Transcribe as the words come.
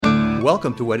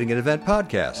Welcome to Wedding and Event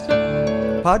Podcast.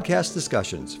 Podcast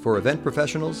discussions for event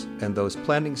professionals and those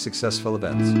planning successful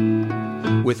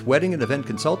events. With wedding and event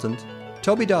consultant,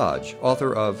 Toby Dodge,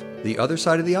 author of The Other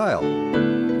Side of the Aisle,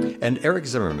 and Eric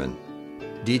Zimmerman,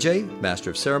 DJ, Master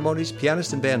of Ceremonies,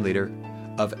 pianist and bandleader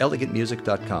of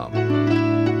ElegantMusic.com.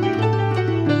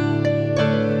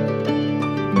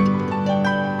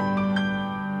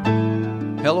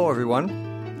 Hello,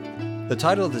 everyone. The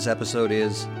title of this episode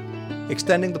is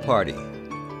Extending the Party,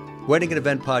 Wedding and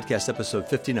Event Podcast, Episode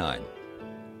 59.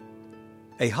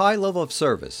 A high level of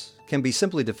service can be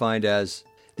simply defined as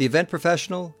the event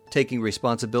professional taking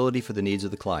responsibility for the needs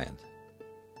of the client.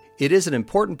 It is an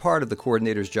important part of the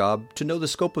coordinator's job to know the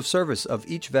scope of service of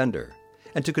each vendor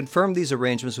and to confirm these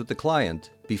arrangements with the client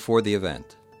before the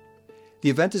event. The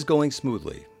event is going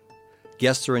smoothly.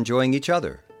 Guests are enjoying each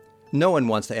other. No one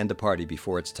wants to end the party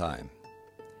before it's time.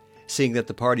 Seeing that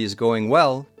the party is going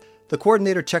well, the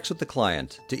coordinator checks with the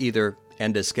client to either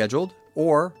end as scheduled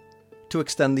or to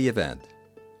extend the event.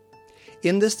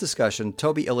 In this discussion,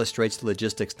 Toby illustrates the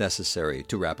logistics necessary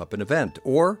to wrap up an event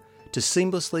or to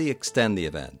seamlessly extend the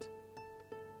event.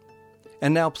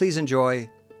 And now please enjoy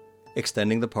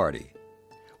Extending the Party,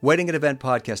 Wedding and Event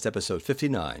Podcast, Episode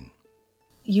 59.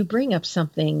 You bring up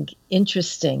something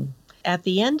interesting. At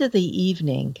the end of the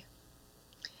evening,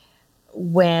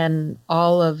 when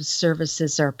all of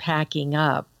services are packing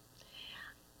up,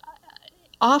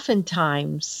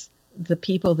 oftentimes the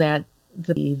people that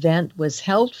the event was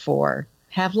held for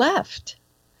have left.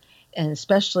 And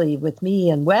especially with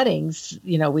me and weddings,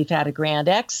 we've had a grand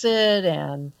exit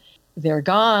and they're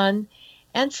gone.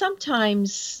 And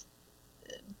sometimes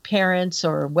parents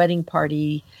or wedding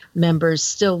party members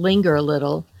still linger a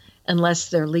little unless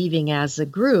they're leaving as a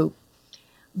group,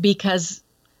 because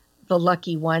the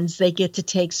lucky ones, they get to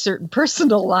take certain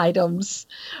personal items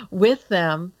with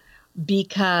them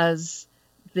because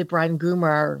the bride and groom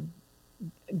are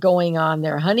going on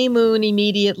their honeymoon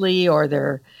immediately, or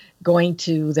they're going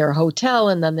to their hotel,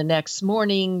 and then the next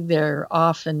morning they're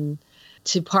off and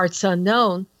to parts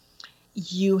unknown.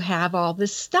 You have all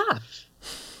this stuff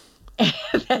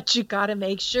that you got to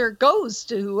make sure goes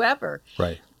to whoever.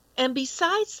 Right. And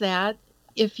besides that,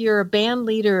 if you're a band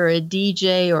leader or a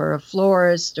DJ or a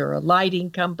florist or a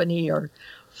lighting company or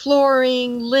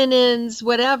flooring, linens,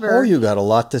 whatever. Oh, you got a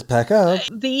lot to pack up.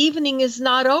 The evening is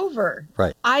not over.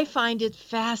 Right. I find it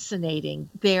fascinating.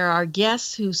 There are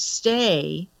guests who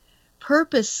stay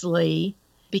purposely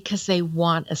because they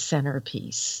want a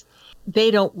centerpiece.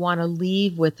 They don't want to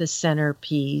leave with the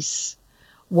centerpiece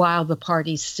while the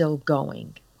party's still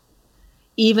going,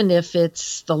 even if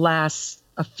it's the last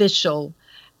official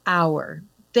hour.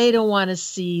 They don't want to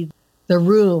see the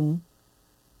room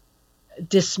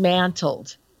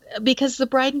dismantled because the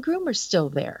bride and groom are still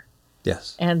there.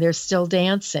 Yes. And they're still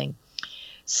dancing.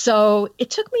 So it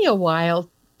took me a while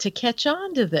to catch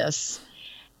on to this.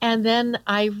 And then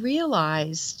I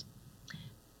realized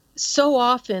so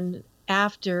often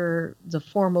after the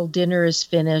formal dinner is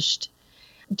finished,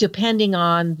 depending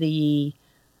on the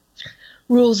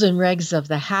rules and regs of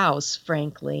the house,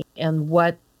 frankly, and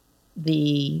what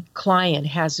the client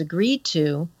has agreed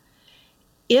to,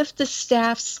 if the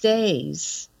staff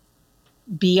stays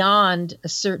beyond a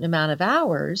certain amount of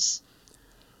hours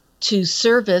to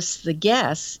service the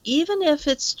guests, even if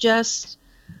it's just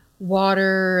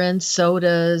water and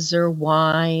sodas or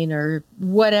wine or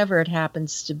whatever it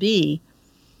happens to be,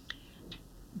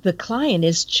 the client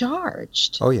is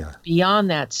charged beyond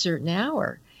that certain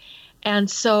hour. And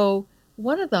so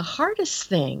one of the hardest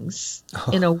things,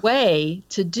 in a way,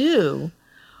 to do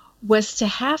was to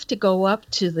have to go up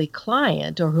to the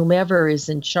client or whomever is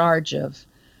in charge of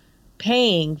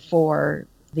paying for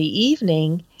the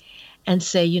evening and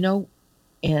say,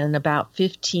 in about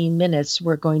 15 minutes,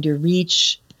 we're going to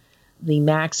reach the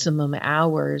maximum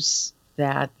hours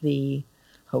that the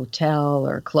hotel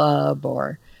or club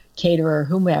or caterer,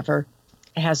 whomever,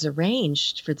 has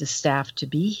arranged for the staff to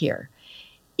be here.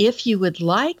 If you would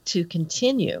like to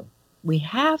continue, we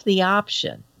have the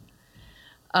option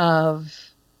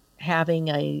of having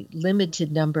a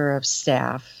limited number of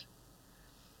staff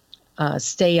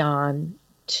stay on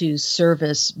to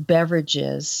service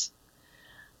beverages.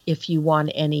 If you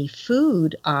want any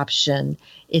food option,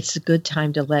 it's a good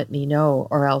time to let me know,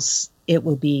 or else it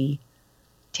will be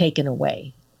taken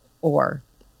away or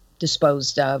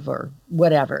disposed of or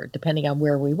whatever, depending on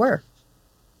where we were.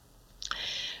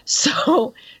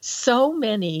 So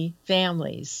many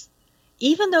families,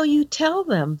 even though you tell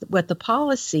them what the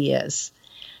policy is,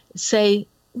 say,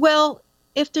 well,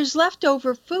 if there's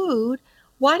leftover food,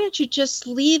 why don't you just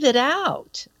leave it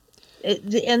out?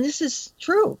 And this is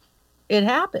true. It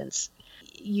happens.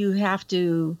 you have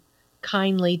to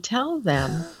kindly tell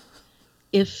them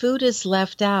if food is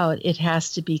left out, it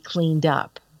has to be cleaned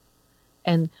up.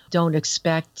 And don't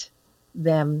expect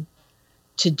them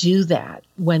to do that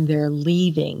when they're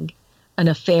leaving an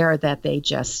affair that they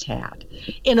just had.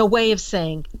 In a way of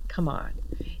saying, come on,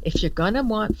 if you're going to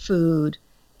want food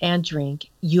and drink,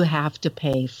 you have to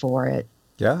pay for it.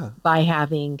 Yeah. By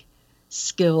having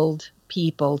skilled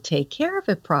people take care of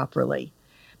it properly.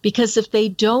 Because if they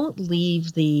don't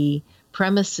leave the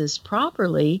premises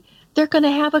properly, they're going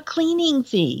to have a cleaning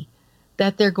fee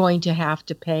that they're going to have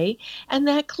to pay. And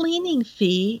that cleaning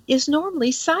fee is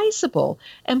normally sizable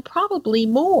and probably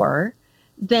more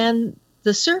than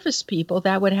the service people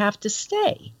that would have to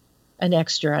stay an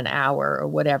hour or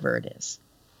whatever it is.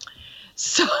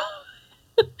 So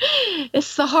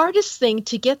it's the hardest thing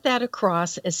to get that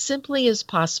across as simply as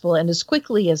possible and as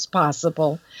quickly as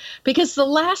possible, because the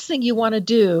last thing you want to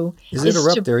do is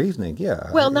interrupt their evening.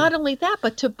 Yeah. Well, not only that,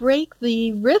 but to break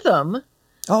the rhythm.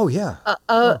 Oh, yeah.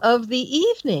 Of the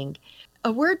evening.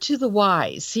 A word to the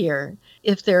wise here.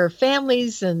 If there are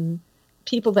families and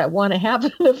people that want to have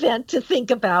an event, to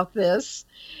think about this.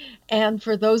 And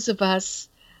for those of us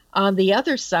on the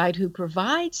other side who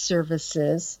provide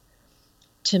services,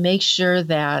 to make sure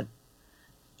that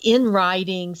in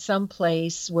writing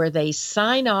someplace where they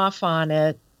sign off on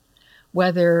it,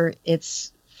 whether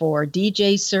it's for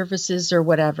DJ services or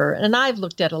whatever. And I've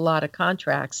looked at a lot of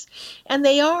contracts, and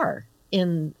they are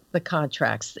in the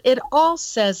contracts. It all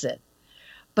says it.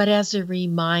 But as a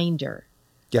reminder,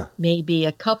 maybe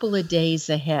a couple of days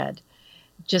ahead,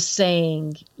 just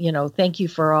saying, thank you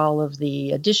for all of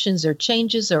the additions or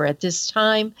changes, or at this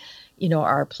time,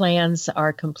 our plans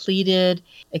are completed,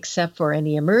 except for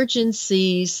any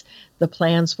emergencies. The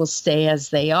plans will stay as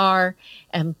they are.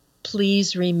 And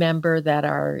please remember that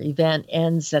our event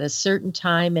ends at a certain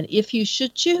time. And if you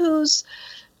should choose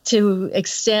to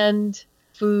extend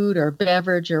food or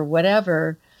beverage or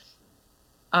whatever,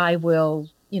 I will,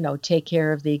 take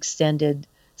care of the extended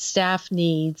staff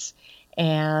needs,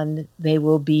 and they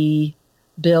will be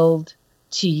billed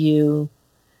to you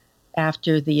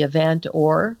after the event,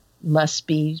 or must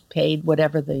be paid,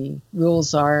 whatever the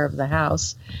rules are of the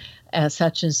house, at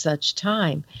such and such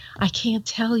time. I can't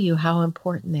tell you how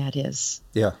important that is.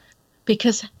 Yeah.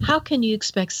 Because how can you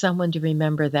expect someone to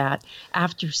remember that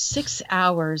after 6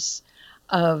 hours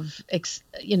of,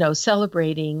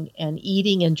 celebrating and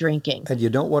eating and drinking? And you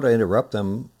don't want to interrupt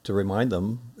them to remind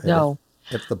them. No.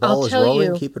 If the ball is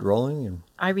rolling, keep it rolling.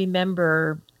 I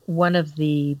remember one of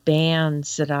the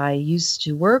bands that I used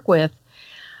to work with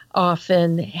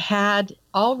often had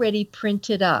already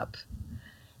printed up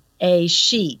a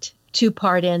sheet,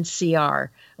 2-part NCR.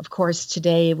 Of course,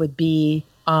 today it would be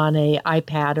on an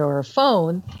iPad or a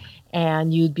phone,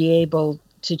 and you'd be able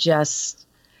to just...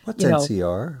 What's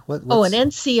NCR? What's... Oh, an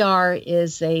NCR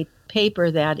is a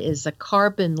paper that is a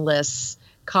carbonless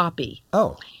copy.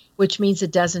 Oh. Which means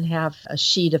it doesn't have a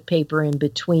sheet of paper in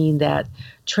between that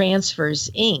transfers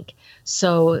ink.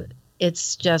 So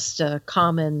it's just a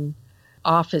common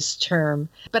office term.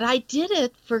 But I did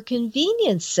it for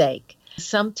convenience sake.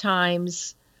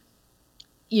 Sometimes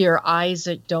your eyes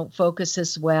don't focus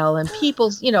as well, and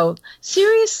people,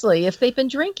 seriously, if they've been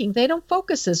drinking, they don't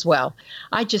focus as well.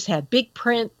 I just had big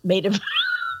print, made it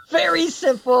very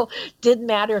simple. Didn't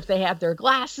matter if they had their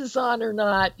glasses on or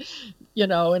not,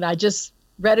 and I just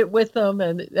read it with them,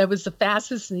 and that was the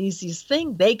fastest and easiest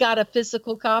thing. They got a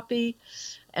physical copy,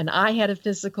 and I had a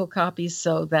physical copy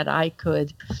so that I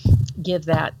could give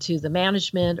that to the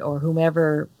management or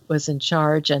whomever was in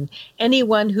charge, and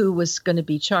anyone who was going to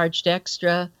be charged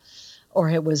extra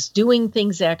or was doing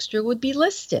things extra would be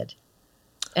listed.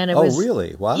 And it was,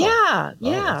 really? Wow. Yeah,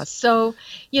 yeah. So,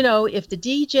 if the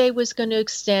DJ was going to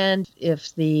extend,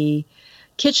 if the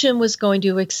kitchen was going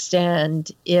to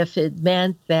extend, if it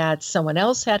meant that someone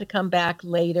else had to come back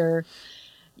later,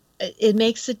 it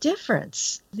makes a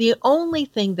difference. The only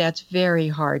thing that's very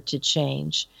hard to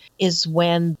change is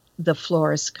when the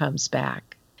florist comes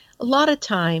back. A lot of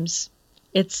times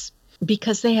it's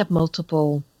because they have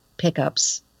multiple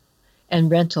pickups,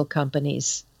 and rental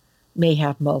companies may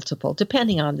have multiple,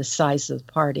 depending on the size of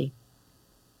the party.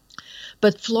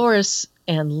 But florists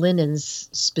and linens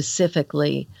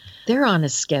specifically, they're on a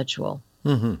schedule.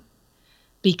 Mm-hmm.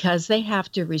 Because they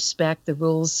have to respect the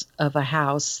rules of a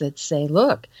house that say,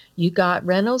 look, you got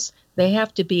rentals, they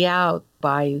have to be out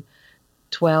by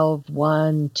 12,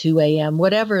 1, 2 a.m.,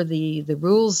 whatever the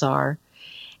rules are.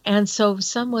 And so if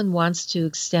someone wants to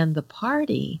extend the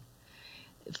party,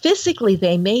 physically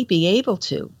they may be able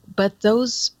to, but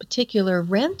those particular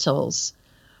rentals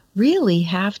really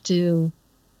have to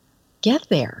get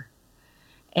there.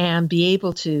 and be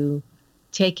able to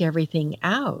take everything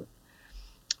out.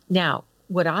 Now,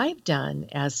 what I've done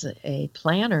as a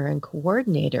planner and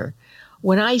coordinator,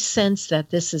 when I sense that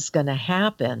this is going to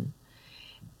happen,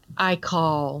 I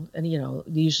call, and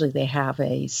usually they have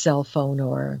a cell phone,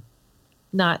 or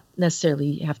not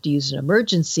necessarily have to use an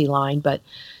emergency line, but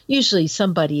usually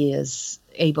somebody is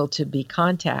able to be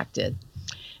contacted.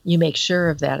 You make sure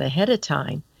of that ahead of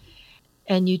time,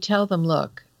 and you tell them,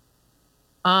 look,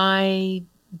 I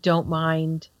don't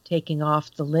mind taking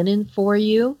off the linen for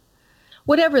you,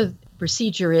 whatever the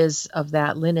procedure is of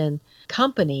that linen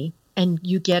company, and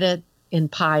you get it in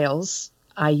piles.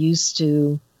 I used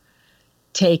to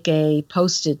take a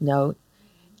Post-it note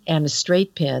and a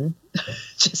straight pin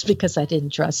just because I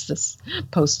didn't trust this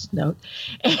Post-it note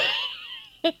and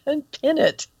pin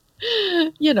it.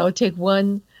 Take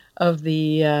one of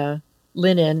the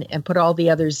linen and put all the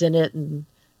others in it and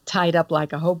tie it up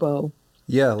like a hobo.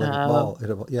 Yeah, like a ball.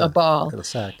 A ball. In a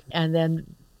sack. And then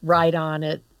write on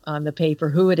it, on the paper,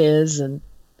 who it is and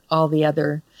all the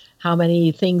other, how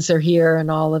many things are here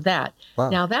and all of that. Wow.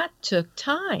 Now that took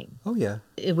time. Oh, yeah.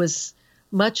 It was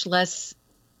much less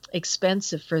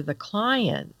expensive for the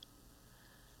client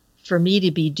for me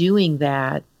to be doing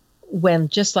that when,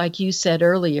 just like you said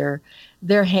earlier,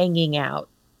 they're hanging out.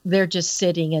 They're just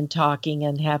sitting and talking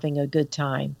and having a good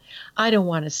time. I don't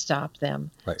want to stop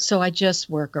them. Right. So I just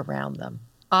work around them.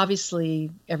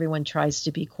 Obviously, everyone tries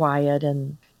to be quiet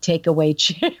and take away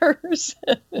chairs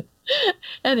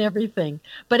and everything.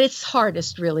 But it's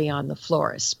hardest really on the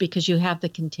florists because you have the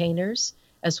containers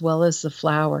as well as the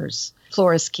flowers.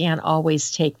 Florists can't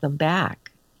always take them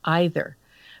back either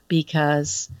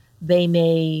because they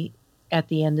may, at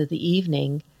the end of the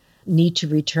evening, need to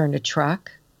return a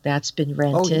truck that's been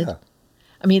rented. Oh, yeah.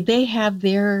 I mean, they have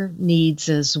their needs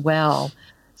as well.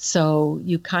 So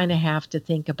you kind of have to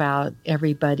think about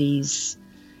everybody's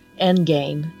end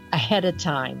game ahead of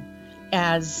time.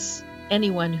 As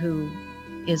anyone who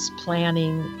is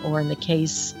planning, or in the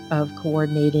case of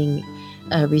coordinating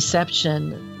a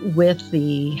reception with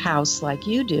the house like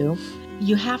you do,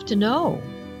 you have to know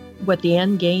what the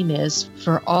end game is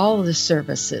for all the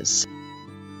services.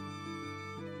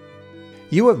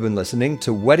 You have been listening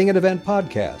to Wedding and Event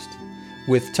Podcast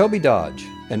with Toby Dodge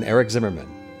and Eric Zimmerman.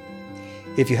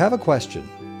 If you have a question,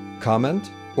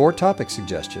 comment, or topic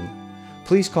suggestion,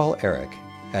 please call Eric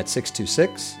at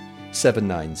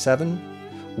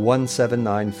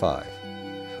 626-797-1795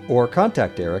 or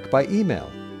contact Eric by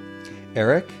email,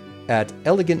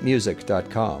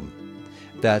 eric@elegantmusic.com.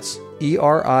 That's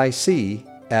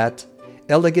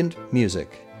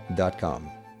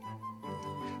ERIC@elegantmusic.com.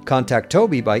 Contact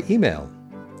Toby by email,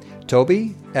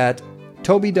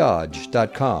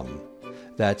 toby@tobydodge.com.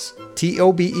 That's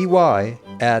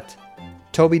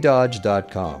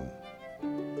TOBEY@tobydodge.com.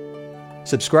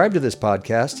 Subscribe to this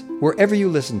podcast wherever you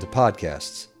listen to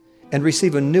podcasts and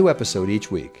receive a new episode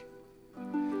each week.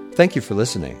 Thank you for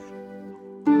listening.